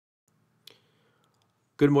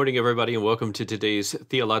Good morning, everybody, and welcome to today's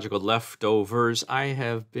Theological Leftovers. I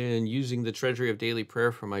have been using the Treasury of Daily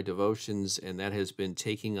Prayer for my devotions, and that has been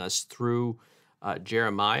taking us through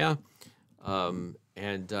Jeremiah, and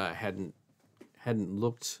hadn't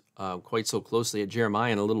looked quite so closely at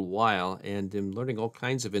Jeremiah in a little while, and am learning all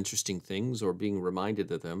kinds of interesting things or being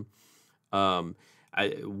reminded of them.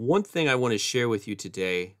 One thing I want to share with you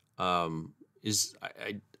today is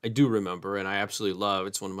I do remember, and I absolutely love.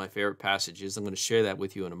 It's one of my favorite passages. I'm going to share that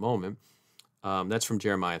with you in a moment. That's from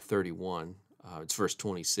Jeremiah 31. It's verse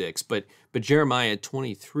 26. But Jeremiah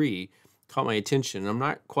 23 caught my attention. I'm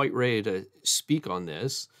not quite ready to speak on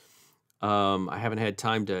this. I haven't had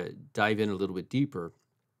time to dive in a little bit deeper.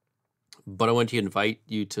 But I want to invite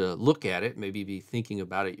you to look at it, maybe be thinking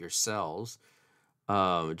about it yourselves.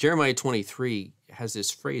 Jeremiah 23 has this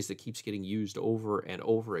phrase that keeps getting used over and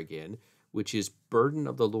over again, which is burden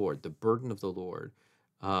of the Lord, the burden of the Lord.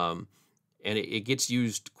 And it gets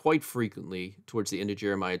used quite frequently towards the end of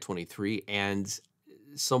Jeremiah 23, and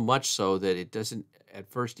so much so that it doesn't at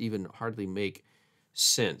first even hardly make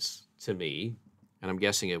sense to me, and I'm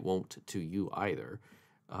guessing it won't to you either.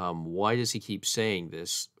 Why does he keep saying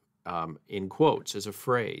this in quotes as a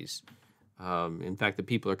phrase? In fact, the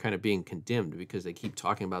people are kind of being condemned because they keep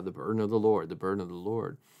talking about the burden of the Lord, the burden of the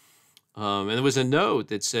Lord. And there was a note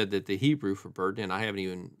that said that the Hebrew for burden, and I haven't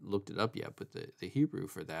even looked it up yet, but the Hebrew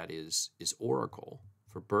for that is oracle,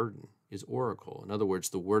 for burden, is oracle. In other words,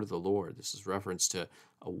 the word of the Lord. This is reference to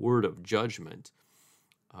a word of judgment,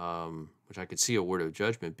 which I could see a word of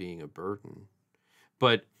judgment being a burden.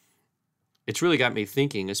 But it's really got me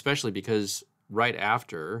thinking, especially because right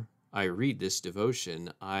after I read this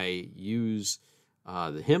devotion, I use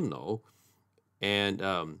the hymnal, and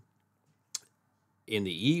in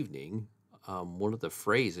the evening, one of the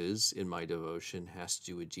phrases in my devotion has to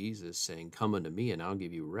do with Jesus saying, "Come unto me and I'll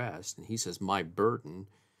give you rest." And he says, "My burden."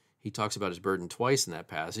 He talks about his burden twice in that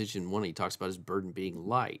passage, and one he talks about his burden being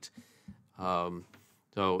light.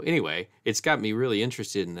 So anyway, it's got me really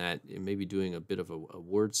interested in that, and maybe doing a bit of a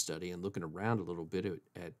word study and looking around a little bit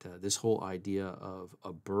at this whole idea of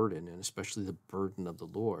a burden, and especially the burden of the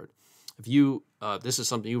Lord. If you this is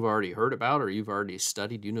something you've already heard about or you've already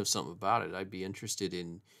studied, you know something about it, I'd be interested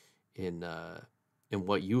in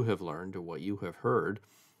what you have learned or what you have heard.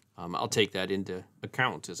 I'll take that into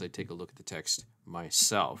account as I take a look at the text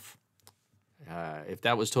myself. If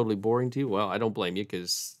that was totally boring to you, well, I don't blame you,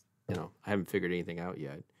 because I haven't figured anything out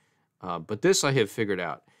yet. But this I have figured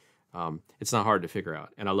out. It's not hard to figure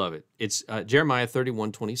out, and I love it. It's Jeremiah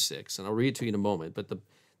 31:26, and I'll read it to you in a moment. But the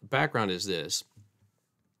background is this.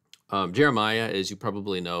 Jeremiah, as you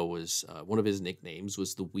probably know, was one of his nicknames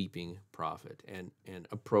was the Weeping Prophet, and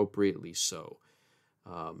appropriately so.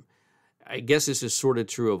 I guess this is sort of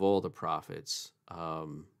true of all the prophets,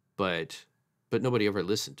 but nobody ever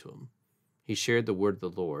listened to him. He shared the word of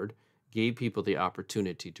the Lord, gave people the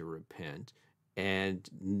opportunity to repent, and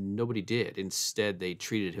nobody did. Instead, they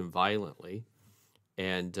treated him violently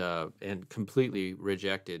and completely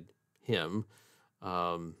rejected him.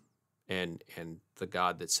 And the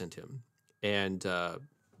God that sent him. And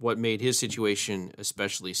what made his situation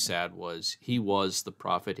especially sad was he was the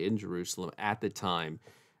prophet in Jerusalem at the time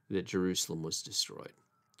that Jerusalem was destroyed.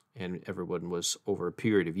 And everyone was, over a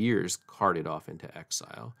period of years, carted off into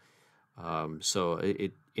exile. So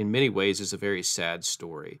it in many ways is a very sad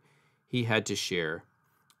story. He had to share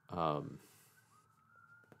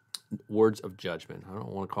words of judgment. I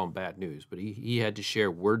don't want to call them bad news, but he had to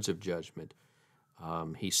share words of judgment.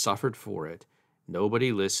 He suffered for it.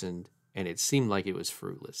 Nobody listened, and it seemed like it was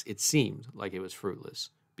fruitless. It seemed like it was fruitless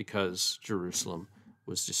because Jerusalem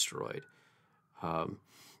was destroyed.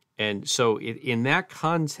 And so in that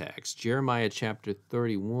context, Jeremiah chapter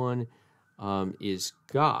 31 is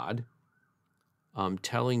God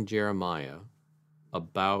telling Jeremiah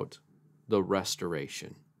about the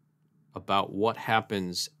restoration, about what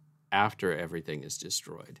happens after everything is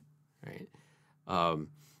destroyed, right?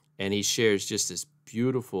 And he shares just this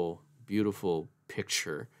beautiful, beautiful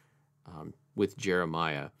picture with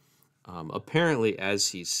Jeremiah, apparently as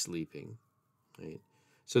he's sleeping. Right?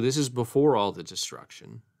 So this is before all the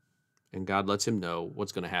destruction, and God lets him know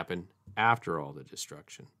what's going to happen after all the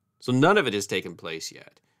destruction. So none of it has taken place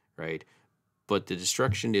yet, right? But the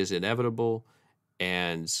destruction is inevitable,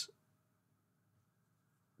 and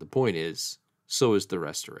the point is, so is the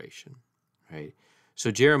restoration, right?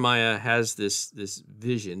 So Jeremiah has this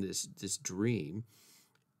vision, this dream,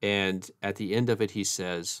 and at the end of it, he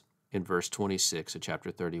says in verse 26 of chapter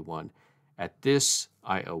 31, "At this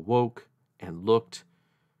I awoke and looked."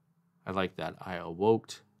 I like that. I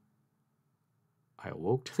awoke I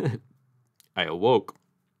awoke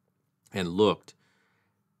and looked,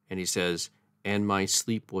 And he says, and my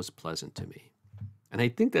sleep was pleasant to me. And I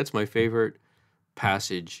think that's my favorite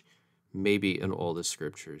passage, maybe in all the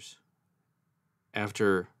scriptures.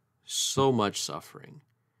 After so much suffering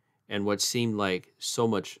and what seemed like so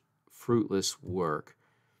much fruitless work,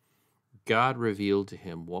 God revealed to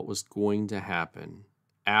him what was going to happen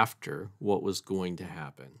after what was going to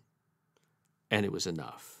happen. And it was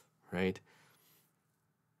enough, right?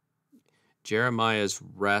 Jeremiah's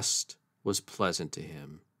rest was pleasant to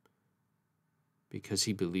him because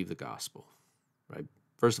he believed the gospel, right?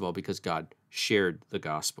 First of all, because God shared the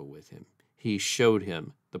gospel with him. He showed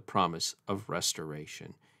him the promise of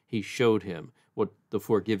restoration. He showed him what the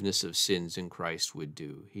forgiveness of sins in Christ would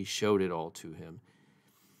do. He showed it all to him.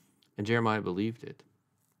 And Jeremiah believed it.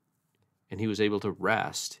 And he was able to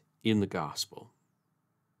rest in the gospel,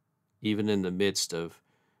 even in the midst of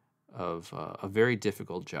a very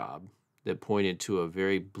difficult job that pointed to a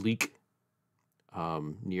very bleak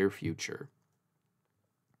near future.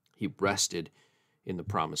 He rested in the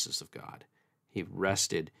promises of God. He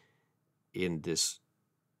rested in this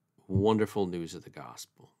wonderful news of the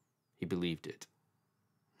gospel. He believed it.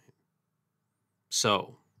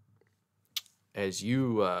 So, as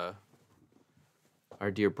you,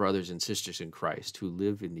 our dear brothers and sisters in Christ who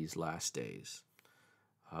live in these last days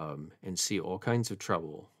and see all kinds of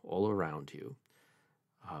trouble all around you,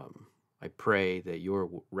 I pray that your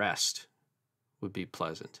rest would be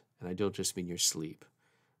pleasant. And I don't just mean your sleep,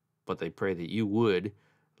 but I pray that you would,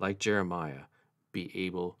 like Jeremiah, be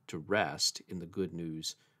able to rest in the good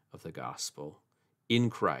news of the gospel. In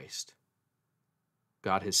Christ,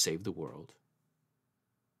 God has saved the world.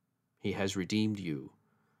 He has redeemed you,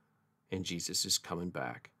 and Jesus is coming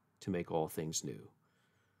back to make all things new.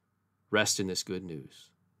 Rest in this good news,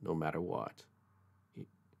 no matter what.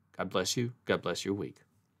 God bless you. God bless your week.